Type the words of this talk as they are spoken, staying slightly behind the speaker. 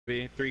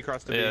B. 3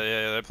 across the B. Yeah,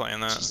 they're playing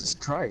that. Jesus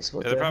Christ,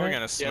 what Yeah, they're the probably heck?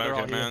 gonna smoke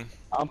it, man.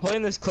 I'm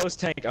playing this close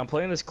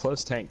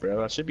tank.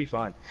 Bro. I should be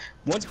fine.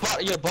 One's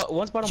bottom. Yeah,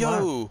 one's bottom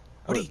lab. Yo,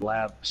 what are you?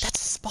 Lab. That's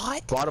a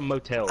spot. Bottom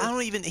motel. I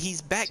don't even.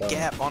 He's back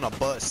gap on a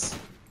bus.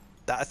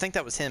 I think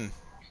that was him.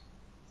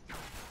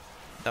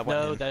 That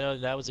wasn't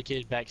him. That was a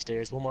kid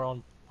backstairs. One more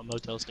on a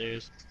motel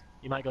stairs.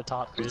 You might go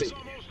top, Chris.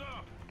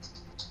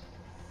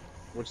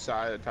 Which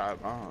side of the top?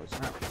 Oh, it's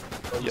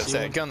not. Yo,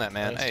 Zach, gun that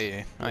man. Nice.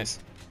 Hey, nice.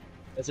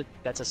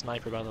 That's a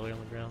sniper, by the way, on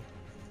the ground.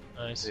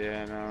 Nice.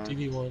 Yeah, no.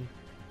 2v1.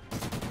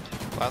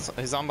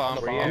 He's on bomb.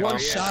 One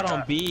shot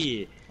on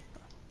B.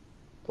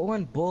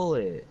 One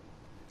bullet.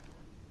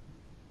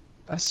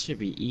 That should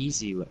be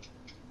easy.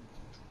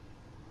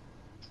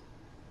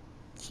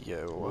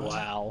 Yo.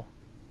 Wow.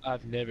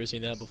 I've never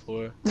seen that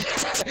before.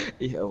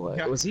 Yo,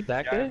 what? Was he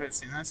back I there? haven't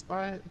seen that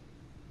spot.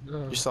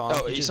 You saw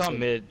him? Oh, you saw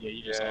mid. Yeah,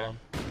 you just saw him.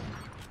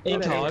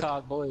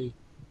 ACOG. Boy.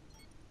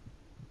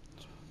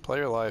 Play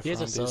your life. He has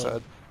on a D sub.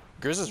 side.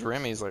 Grizz's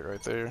Remy's like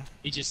right there.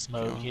 He just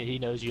smoked. Yeah. He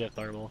knows you have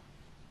thermal.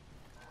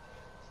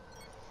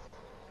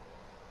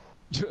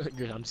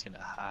 I'm just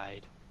gonna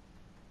hide.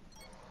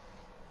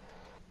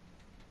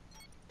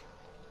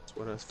 That's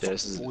what us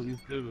This boys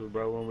do,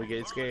 bro. When we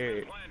get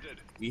scared,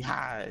 we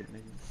hide,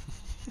 nigga.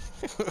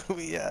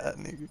 Yeah,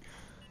 nigga.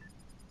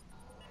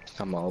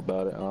 I'm all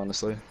about it,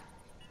 honestly.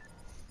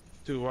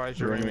 Dude, why is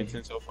your Remy.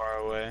 Remington so far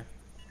away?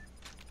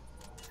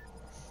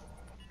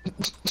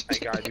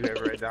 Thank God you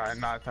ever died,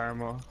 not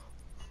thermal.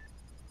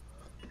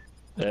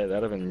 Yeah,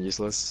 that'd have been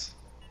useless.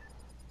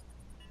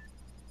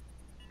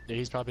 Yeah,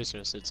 he's probably just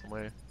gonna sit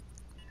somewhere.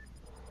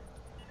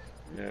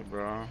 Yeah,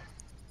 bro.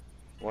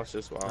 Watch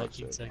this while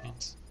 19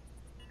 seconds.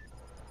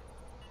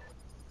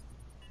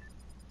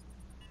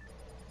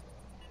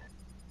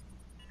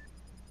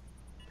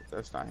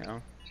 That's not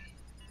him.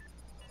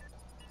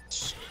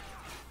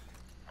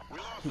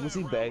 Was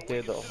he back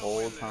there the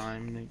whole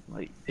time? Nigga?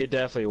 Like, He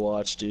definitely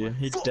watched you.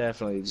 He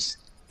definitely just.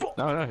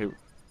 No.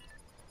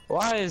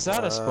 Why is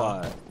that a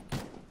spot?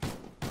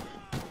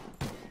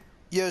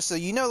 Yo, so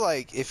you know,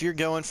 like, if you're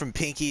going from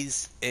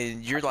Pinky's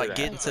and you're like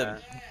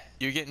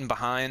you're getting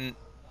behind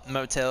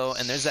motel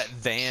and there's that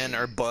van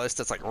or bus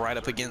that's like right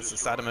up against the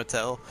side of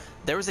motel,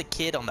 there was a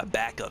kid on the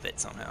back of it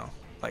somehow,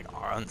 like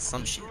on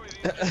some shit.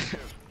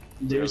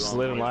 Dude, just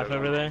living life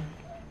over there.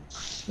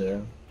 Yeah.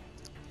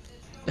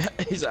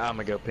 He's like, I'm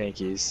gonna go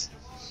Pinkies.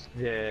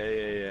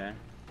 yeah.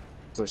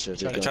 Push it.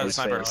 Try to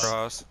sniper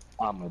across.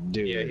 I'm gonna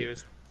do Yeah,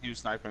 it. he was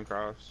sniping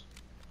cross.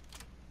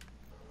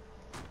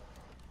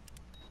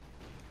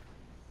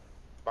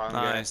 Bottom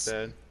Nice.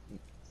 dead.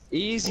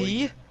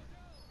 Easy.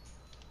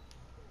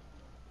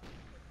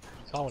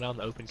 Call one out in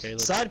the open,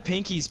 Caleb. Side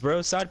Pinkies,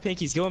 bro. Side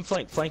Pinkies. Going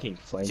flanking.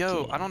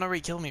 Yo, I don't know where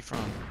he killed me from.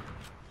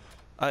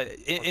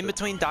 In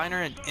between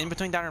diner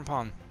and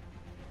pawn.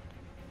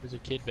 There's a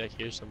kid back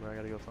here somewhere I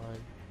gotta go find.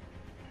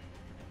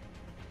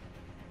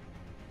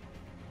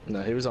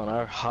 No, he was on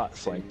our hot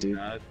flank, dude.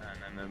 Nothing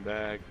in the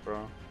back,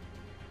 bro.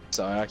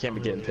 Sorry, I can't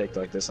be getting picked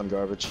like this. I'm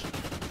garbage.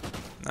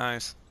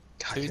 Nice.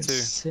 God, 2-2.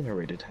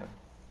 incinerated him.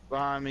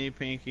 Behind me,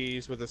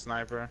 Pinkies with a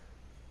sniper.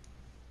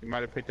 You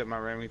might have picked up my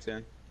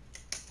Remington.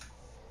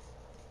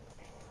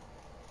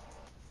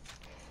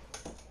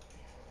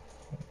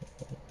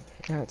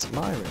 That's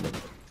my remedy.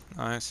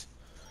 Nice.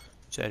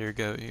 Chad, here,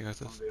 go. You got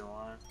this.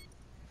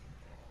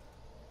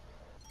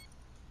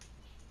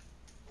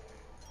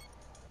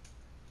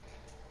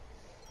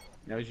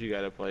 Knows you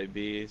gotta play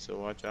B, so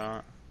watch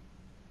out.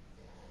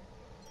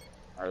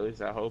 Or at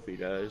least I hope he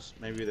does.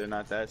 Maybe they're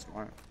not that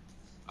smart.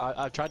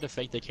 I tried to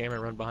fake the camera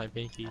and run behind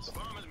Pinkies.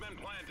 Bomb has been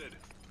planted.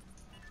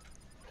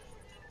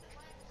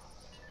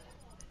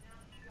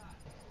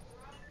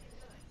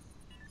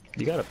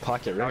 You got a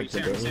pocket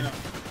Remington, don't you?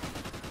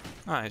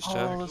 Nice, Oh,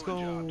 Chad. let's go.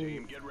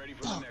 Team, get ready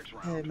for the next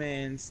round.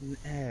 Headman's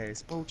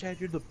ass. Bro, Chad,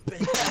 you're the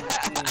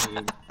best.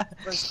 Man.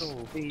 Let's go,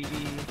 baby.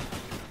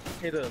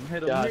 Hit him.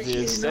 God, Rick, dude,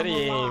 hit steady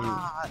him aim.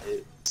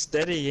 alive.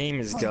 Steady aim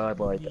is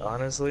godlike,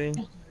 honestly.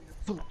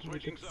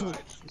 Switching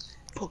sides.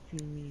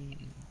 Fucking me.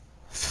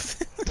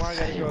 Why I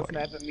gotta go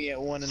snap at me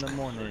at 1 in the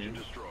morning?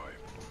 Destroy.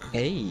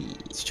 Hey.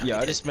 Yeah,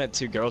 I just met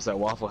 2 girls at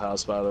Waffle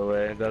House, by the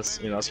way. That's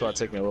why it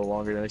took me a little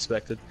longer than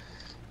expected.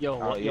 Yo,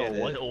 Oh, yeah,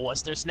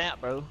 what's their snap,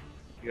 bro?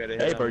 You gotta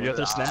hit Hey, him bro, you with got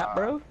their a- snap,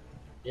 bro?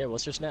 Yeah,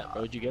 what's their snap,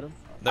 bro? Did you get them?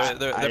 They're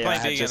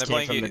playing B again. just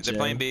came from the They're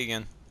playing gym. B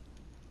again.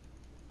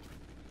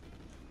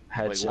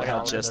 Had, Like, I what had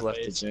happened just in the left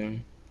the face?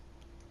 gym.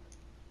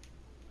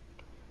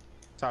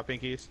 Top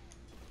Pinkies.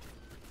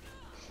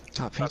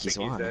 Top Top Pinkies,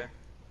 Pinkies why? there.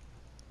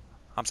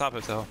 I'm top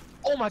hotel.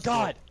 Oh my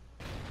god!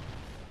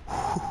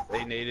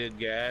 They needed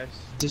gas.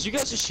 Did you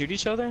guys just shoot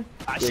each other?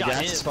 I The shot gas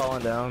him. is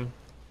falling down.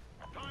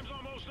 Time's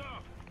almost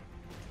up.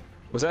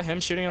 Was that him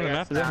shooting on the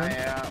map? Is that him?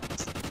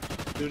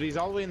 Yeah. Dude, he's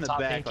all the way in the Top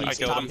back. Pinkies,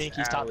 killed top him.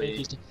 Pinkies, top alley.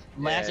 Pinkies.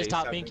 Last is he's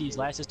top top Pinkies, Pinkies.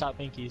 last is top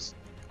Pinkies.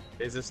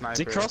 Is a sniper. Is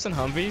he crossing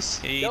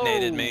Humvees? He Yo.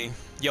 naded me.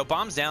 Yo,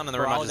 bomb's down in the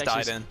Bro, room I I was just died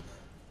actually- in.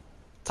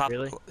 Top.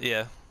 Really?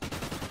 Yeah.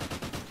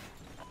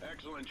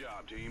 Excellent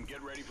job, team.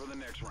 Get ready for the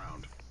next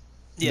round.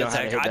 You Yeah, know how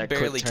to Zach, hit I that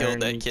barely quick killed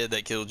that turn. kid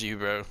that killed you,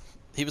 bro.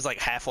 He was like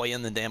halfway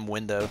in the damn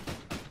window.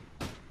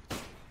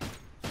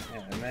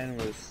 Yeah, man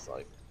was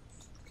like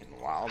fucking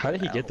wild. How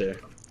did he get there?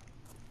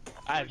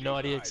 I have no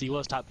idea because he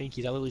was top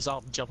pinkies. I literally saw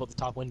him jump up the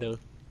top window.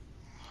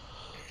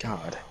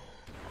 God.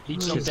 He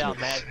jumped out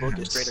mad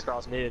booking straight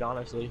across mid,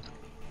 honestly.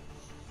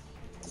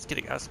 Let's get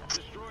it, guys.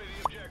 Destroy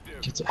the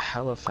objective. Gets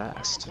hella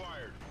fast.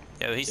 Acquired.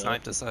 Yeah, he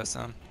sniped us last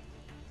time.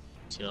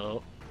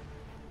 Yo.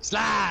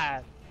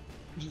 Slide!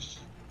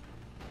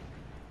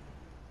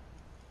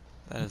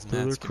 That is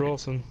They're mad scary.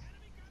 crossing.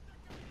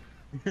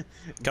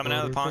 Coming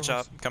out of the pawn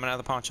shop. Coming out of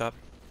the pawn shop.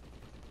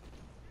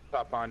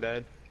 Top on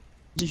dead.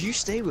 Did you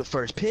stay with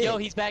first pick? Yo,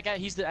 he's back at,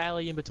 he's the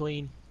alley in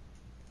between.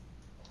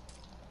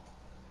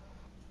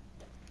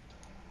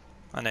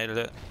 I naded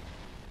it.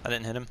 I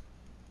didn't hit him.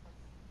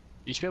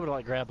 You should be able to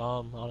like grab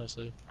bomb,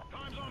 honestly.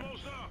 Time's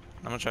almost up.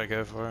 I'm gonna try to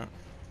go for it.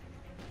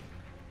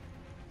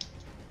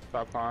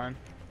 Top on.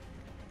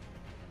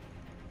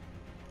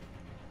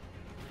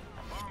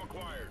 Bomb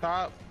acquired.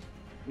 Top.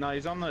 No,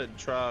 he's on the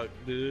truck,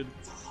 dude.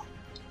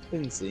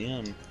 Couldn't see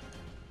him.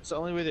 It's the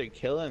only way they're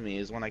killing me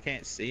is when I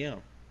can't see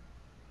him.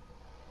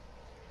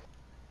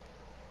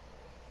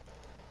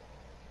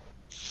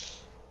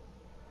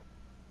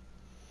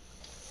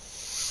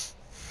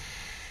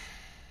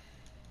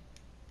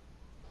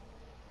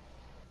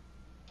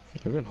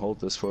 We're gonna hold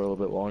this for a little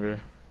bit longer.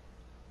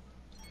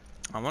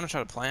 I want to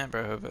try to plant,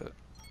 bro, but I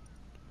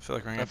feel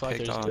like we're I gonna feel like get they're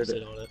picked just off. gonna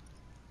sit on it.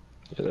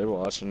 Yeah, they're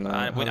watching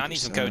that. I need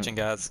some coaching,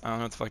 guys. I don't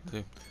know what the fuck to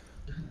do.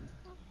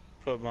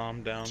 Put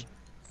bomb down.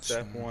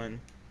 Step one.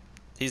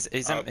 He's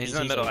in the he's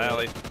middle over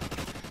alley.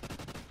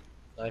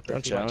 Sniper,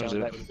 Don't he might challenge jump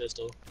it. back with a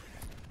pistol.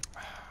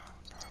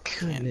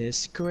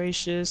 Goodness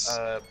gracious.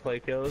 Play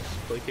kills.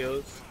 Play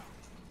kills.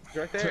 He's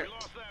right there. We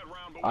lost that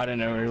round, but I didn't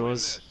know where he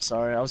was.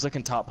 Sorry, I was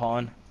looking top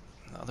pawn.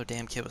 The other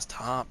damn kid was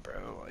top,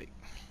 bro. Like,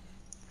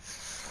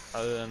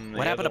 Other than the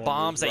what happened other to one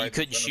bombs was that you right in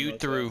couldn't front of shoot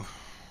us, through?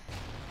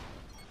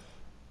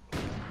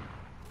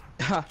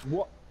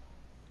 What?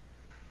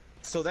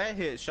 So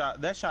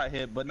that shot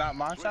hit, but not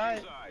my switching shot?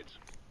 sides.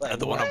 Like,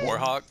 The one on what?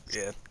 Warhawk?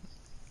 Yeah.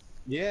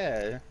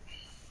 Yeah.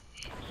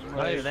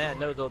 Not even that,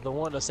 no, the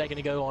one a second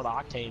ago on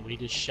Octane when he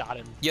just shot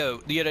him. Yo,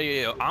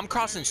 I'm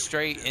crossing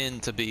straight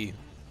into B.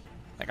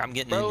 Like, I'm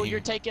getting Bro, in you're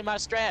here. taking my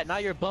strat. Now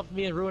you're bumping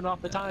me and ruining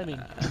off the timing.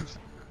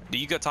 Do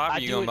you go top or I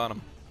you do go it-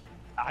 bottom?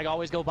 I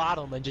always go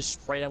bottom and just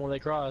spray them when they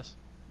cross.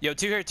 Yo,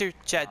 two here,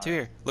 Chad, two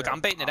here. Look, I'm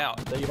baiting it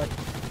out. So you like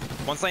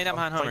One's laying out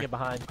behind playing Homer. it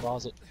behind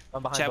closet.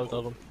 I'm behind Chad, both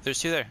of them. There's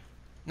two there.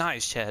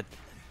 Nice, Chad.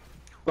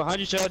 Behind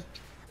you, Chad.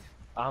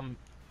 I'm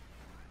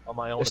on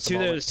my own. There's at the two there.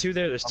 moment. There's two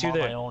there. There's I'm two on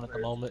my there. own at the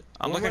moment.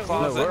 I'm looking No,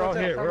 closet. we're all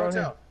here. We're all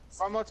here.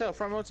 Front motel.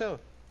 Front motel.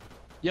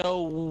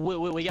 Yo,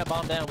 we got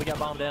bombed down. We got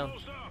bombed down.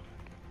 Almost up.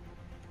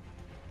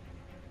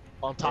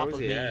 On top Where was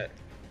of he me. at?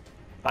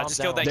 I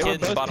just killed that They kid were in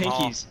the both bottom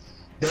hall. pinkies.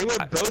 They were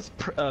both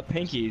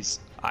pinkies.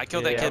 I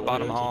killed that kid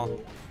bottom hall.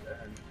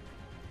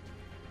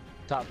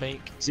 Top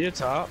pink. See the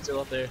top? Still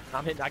up there.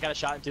 I'm hitting. I got a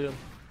shot into him.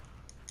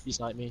 He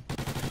sniped me.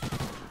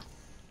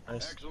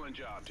 Nice. Excellent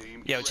job, team.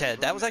 Yo, Get ready Chad,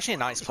 for that the was next actually a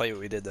nice round. play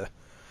what we did though.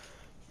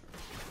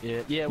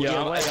 Yeah, Yeah, what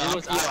I did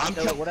was,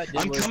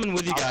 I'm coming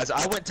with you guys.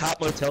 I went top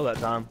motel that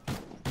time.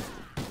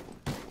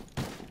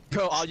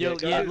 Bro, Yeah,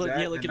 look, I yeah, can- look,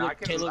 I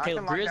can Caleb, lock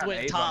Grizz down went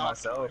A by top.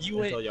 myself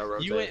You until y'all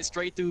went, you rotate. went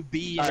straight through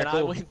B, and Alright, then I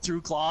cool. went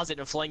through closet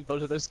and flanked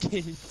both of those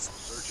kids.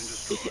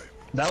 Search and destroy.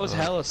 That was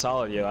hella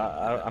solid, yo.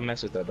 I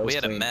messed with that. That We was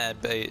had a clean.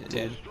 mad bait,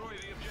 dude. Destroy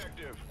the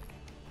objective.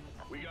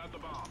 We got the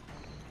bomb.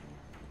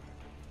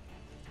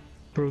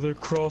 Bro, they're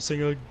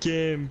crossing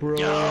again, bro.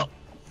 Yo,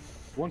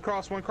 One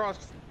cross. Front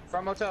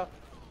motel.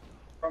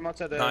 Front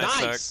motel there.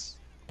 Nice. nice.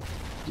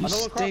 You Another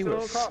one cross. stay Another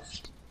one with.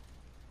 cross.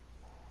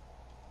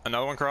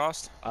 Another one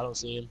crossed? I don't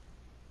see him.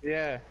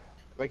 Yeah.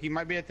 Like he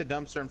might be at the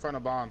dumpster in front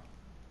of bomb.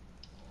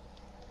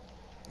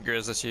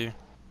 Grizz, that's you.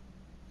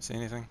 See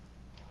anything?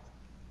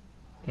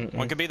 Mm-mm.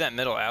 One could be that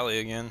middle alley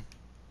again.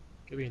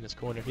 Could be in this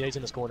corner. Yeah, he's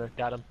in this corner.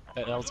 Got him.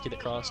 Let's get it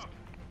crossed.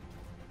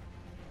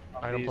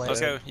 Alright, I'm He's, playing.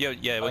 Let's go. Yo,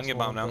 yeah, we can get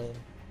bombed down.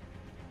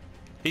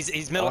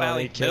 He's middle Oh,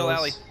 alley, he middle kills.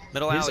 alley,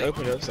 middle He's alley,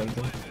 opened up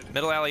something.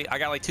 middle alley. I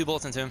got like 2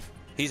 bullets into him.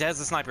 He has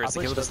the sniper. It's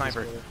the kid with the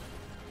sniper.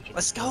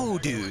 Let's go,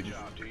 dude. Good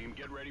job, team.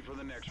 Get ready for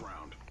the next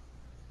round.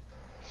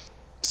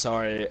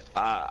 Sorry.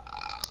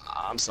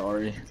 I'm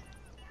sorry.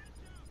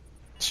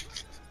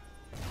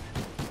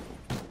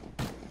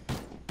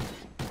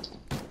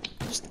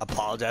 Just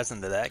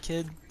apologizing to that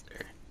kid.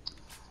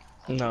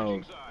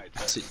 No,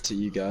 Sides. to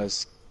you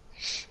guys.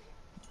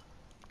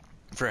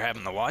 For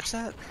having to watch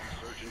that?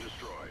 Search and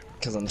destroy.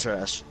 Because I'm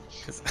trash.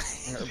 'Cause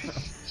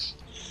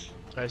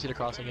I see the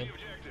crossing in.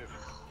 Objective.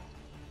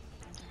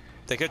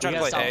 they could We try to gotta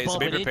play stop A, so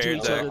be bumping into prepared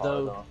each other,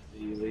 though. though.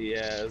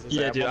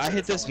 Yeah, dude, I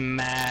hit this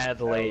mad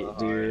late,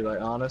 dude.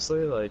 Like,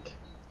 honestly, like,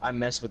 I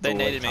messed with They the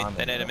naded me. timing,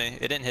 They naded bro. me.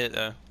 It didn't hit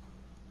though.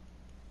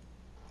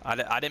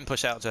 I didn't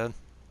push out, Chad.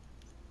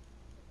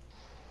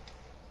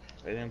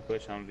 They didn't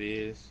push on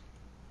V's.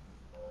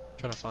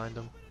 Trying to find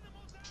him.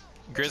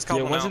 Grizz called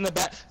Yeah, one one's out. in the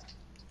back.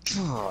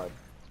 God.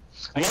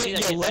 I see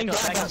that kid. Lane Back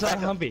up, back back up, inside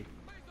back up. Humvee.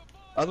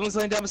 Other one's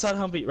laying down beside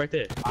Humpy, right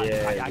there.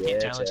 I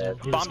can't challenge him.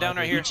 He Bomb was down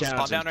right here.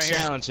 Bomb down right here.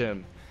 Challenge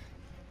him.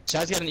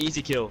 Chad's got an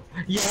easy kill.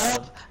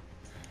 Yep.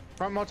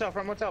 Front motel,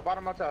 bottom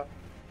motel.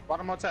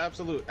 Bottom motel,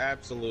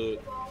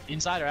 absolute.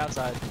 Inside or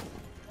outside?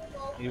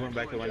 He went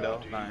back to window.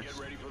 Team, Nice. Get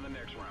ready for the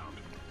next round.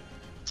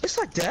 It's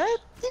like that?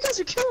 You guys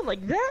are killing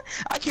like that?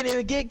 I can't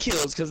even get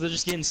kills because they're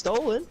just getting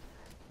stolen.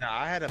 Nah,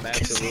 I had him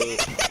absolute.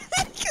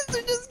 Because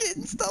they're just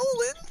getting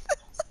stolen.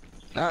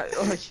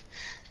 Like,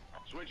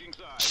 Switching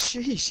sides.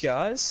 sheesh,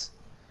 guys.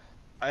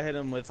 I hit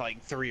him with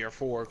like 3 or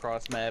 4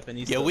 across map, and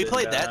he. Yeah, still we didn't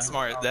played die. that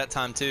smart that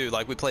time too.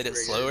 Like we played it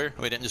slower.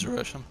 We didn't just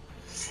rush them.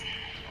 Destroy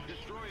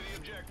the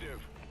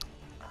objective.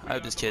 I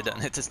hope this kid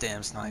doesn't hit this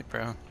damn snipe,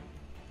 bro.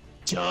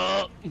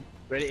 Jump!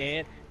 Ready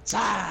and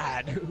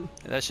side!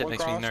 That shit One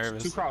makes me cross,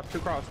 nervous. Two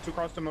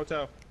cross to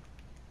motel.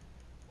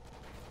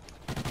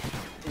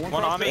 One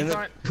cross on me. to And the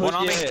then front. push, One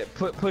on me.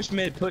 yeah, push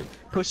mid,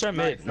 push our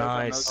mid.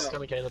 Nice. Nice.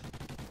 Coming, Caleb.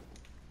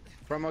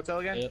 Front motel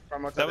again. Yep.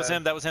 Front motel. That was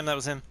him. That was him. That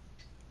was him.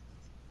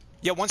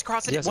 Yeah, one's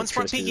crossing. He has One's a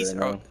front crispy pinkies.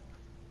 right now.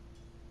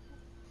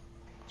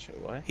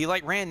 Shit, what? He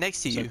like ran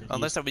next to you. Something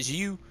Unless that was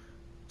you.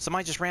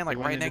 Somebody just ran like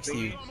He right went next to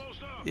into you.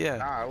 Almost up. Yeah.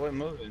 Nah, I wasn't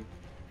moving.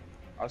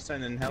 I was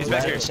sending hell. He's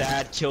back here. Let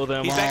Chad kill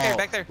them He's all. back there,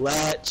 back there.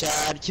 Let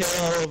Chad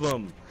kill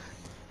them.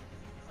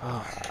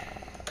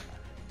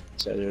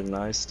 Chad, you're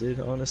nice, dude,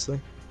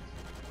 honestly.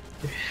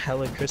 You're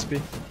hella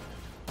crispy.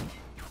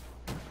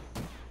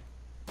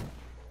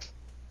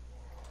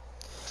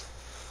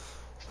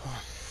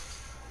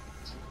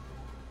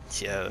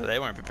 Yeah, they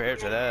weren't prepared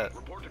for that.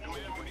 Report to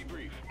command for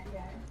debrief.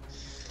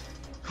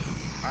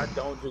 I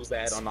don't do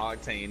that on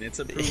Octane. It's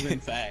a proven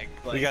fact.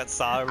 Like, We got I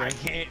sovereign.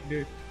 can't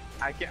do.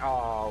 I can't.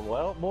 Oh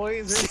well,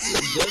 boys.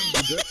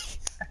 It's good.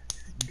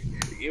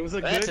 It was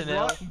a That's good an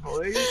run, L.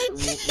 boys.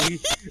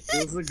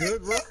 It was a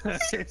good run.